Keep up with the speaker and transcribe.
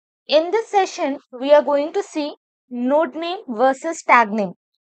In this session, we are going to see node name versus tag name.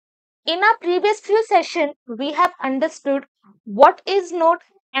 In our previous few sessions, we have understood what is node,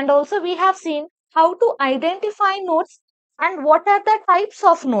 and also we have seen how to identify nodes and what are the types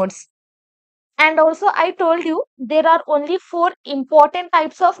of nodes. And also I told you there are only 4 important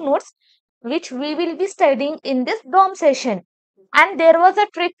types of nodes which we will be studying in this DOM session. And there was a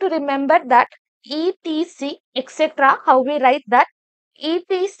trick to remember that etc etc, how we write that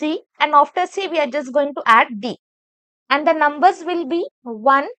etc, and after C we are just going to add D, and the numbers will be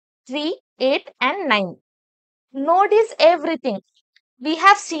 1, 3, 8 and 9. Node is everything. We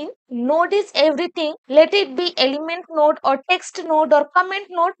have seen node is everything. Let it be element node or text node or comment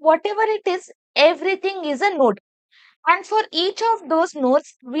node, whatever it is, everything is a node. And for each of those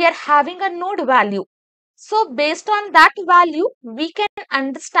nodes, we are having a node value. So based on that value, we can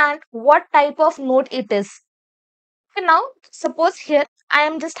understand what type of node it is. So now, suppose here I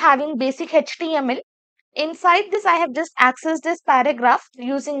am just having basic HTML. Inside this, I have just accessed this paragraph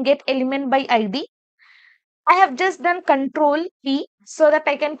using get element by ID. I have just done Control P so that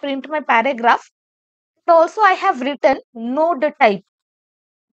I can print my paragraph. Also, I have written node type.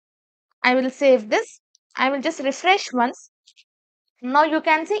 I will save this. I will just refresh once. Now you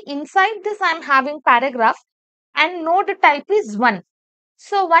can see inside this I am having paragraph and node type is 1.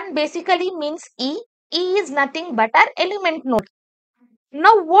 So 1 basically means E. E is nothing but our element node.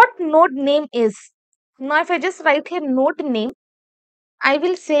 Now what node name is? Now if I just write here node name, I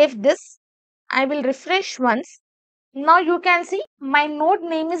will save this. I will refresh once. Now you can see my node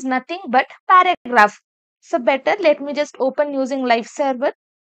name is nothing but paragraph. So better let me just open using live server.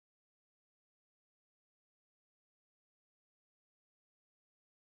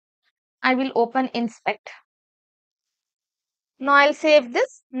 I will open inspect. Now I'll save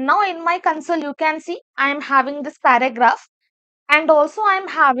this. Now in my console you can see I am having this paragraph and also I am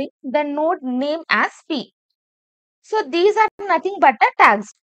having the node name as P. So these are nothing but the tags.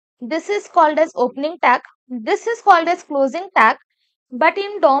 This is called as opening tag. This is called as closing tag. But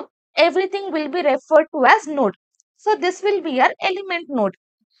in DOM, everything will be referred to as node. So this will be our element node.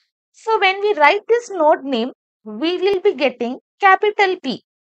 So when we write this node name, we will be getting capital P.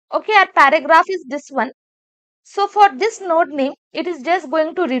 Okay, our paragraph is this one. So for this node name, it is just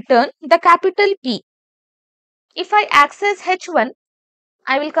going to return the capital P. If I access H1,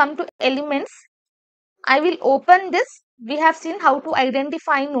 I will come to elements. I will open this. We have seen how to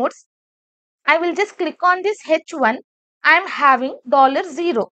identify nodes. I will just click on this H1. I am having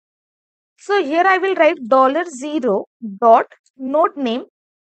 $0. So here I will write $0 dot node name.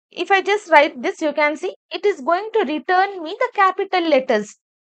 If I just write this, you can see it is going to return me the capital letters.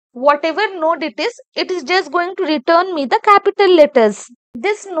 Whatever node it is just going to return me the capital letters.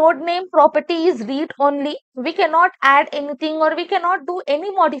 This node name property is read only. We cannot add anything or we cannot do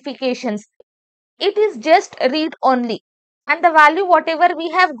any modifications. It is just read only. And the value whatever we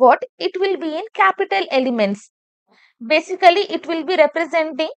have got, it will be in capital elements. Basically, it will be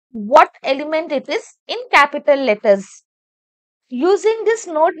representing what element it is in capital letters. Using this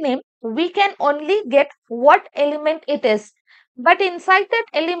node name, we can only get what element it is. But inside that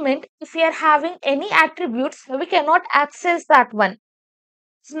element, if we are having any attributes, we cannot access that one.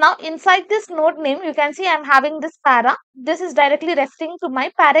 So now inside this node name, you can see I am having this para. This is directly referring to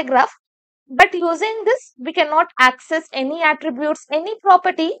my paragraph. But using this, we cannot access any attributes, any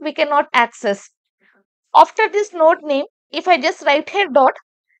property we cannot access. After this node name, if I just write here dot,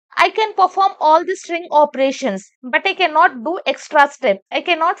 I can perform all the string operations, but I cannot do extra step. I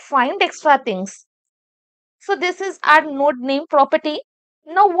cannot find extra things. So this is our node name property.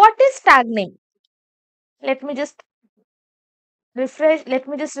 Now what is tag name? Let me just refresh. Let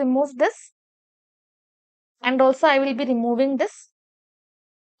me just remove this. And also I will be removing this.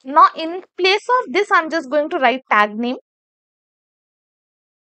 Now in place of this, I'm just going to write tag name.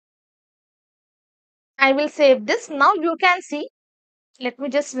 I will save this. Now you can see. Let me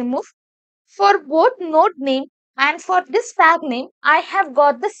just remove. For both node name and for this tag name, I have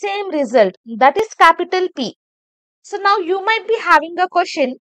got the same result, that is capital P. So now you might be having a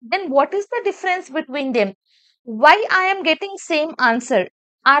question, then what is the difference between them? Why I am getting same answer?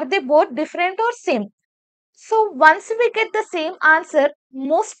 Are they both different or same? So once we get the same answer,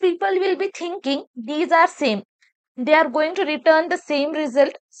 most people will be thinking these are same. They are going to return the same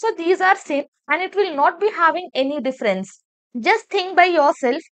result. So these are same and it will not be having any difference. Just think by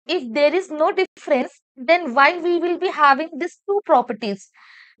yourself, if there is no difference, then why we will be having these two properties?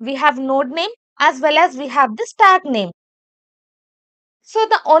 We have node name as well as we have this tag name. So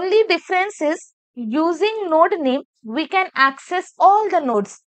the only difference is using node name, we can access all the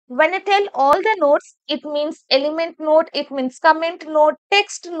nodes. When I tell all the nodes, it means element node, it means comment node,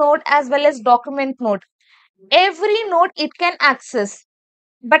 text node, as well as document node. Every node it can access.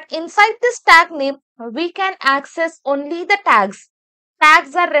 But inside this tag name, we can access only the tags.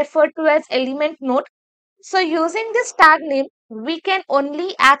 Tags are referred to as element node. So using this tag name, we can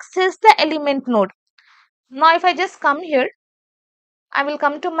only access the element node. Now if I just come here, I will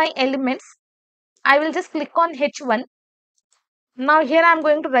come to my elements. I will just click on H1. Now here I am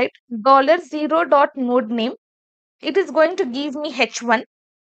going to write $0.nodeName. It is going to give me H1.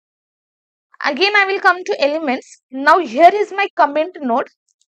 Again I will come to elements. Now here is my comment node.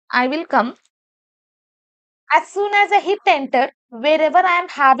 I will come. As soon as I hit enter, wherever I am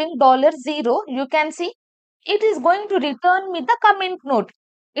having $0, you can see it is going to return me the comment node.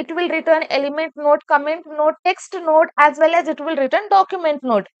 It will return element node, comment node, text node, as well as it will return document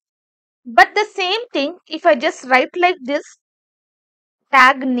node. But the same thing, if I just write like this,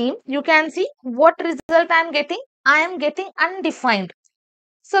 tag name, you can see what result I am getting. I am getting undefined.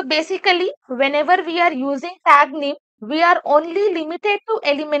 So basically, whenever we are using tag name, we are only limited to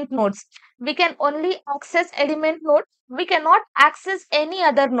element nodes. We can only access element node. We cannot access any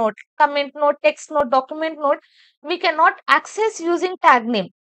other node, comment node, text node, document node. We cannot access using tag name.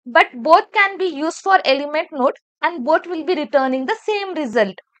 But both can be used for element node and both will be returning the same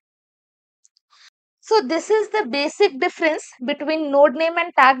result. So this is the basic difference between node name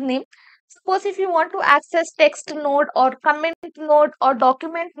and tag name. Suppose if you want to access text node or comment node or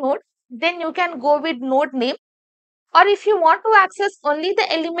document node, then you can go with node name. Or if you want to access only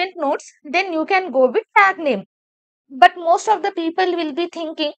the element nodes, then you can go with tag name. But most of the people will be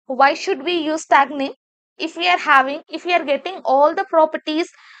thinking, why should we use tag name? If we are getting all the properties,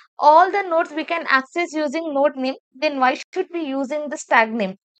 all the nodes we can access using node name, then why should we using this tag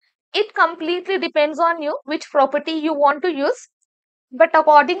name? It completely depends on you which property you want to use. But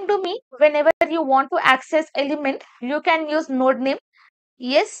according to me, whenever you want to access element, you can use node name.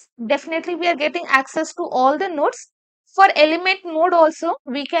 Yes, definitely we are getting access to all the nodes. For element node also,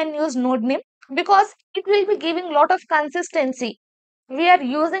 we can use node name because it will be giving lot of consistency. We are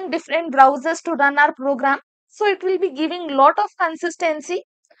using different browsers to run our program. So it will be giving lot of consistency.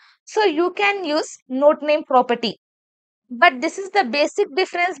 So you can use node name property. But this is the basic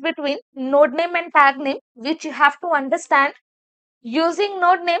difference between node name and tag name, which you have to understand. Using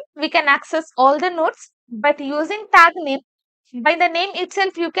node name, we can access all the nodes, but using tag name, by the name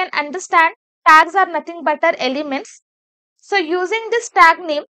itself, you can understand tags are nothing but our elements. So using this tag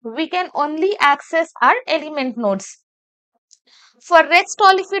name, we can only access our element nodes. For rest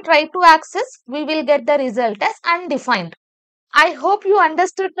all, if we try to access, we will get the result as undefined. I hope you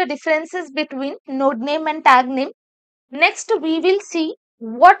understood the differences between node name and tag name. Next, we will see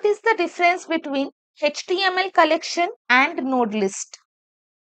what is the difference between HTML collection and node list.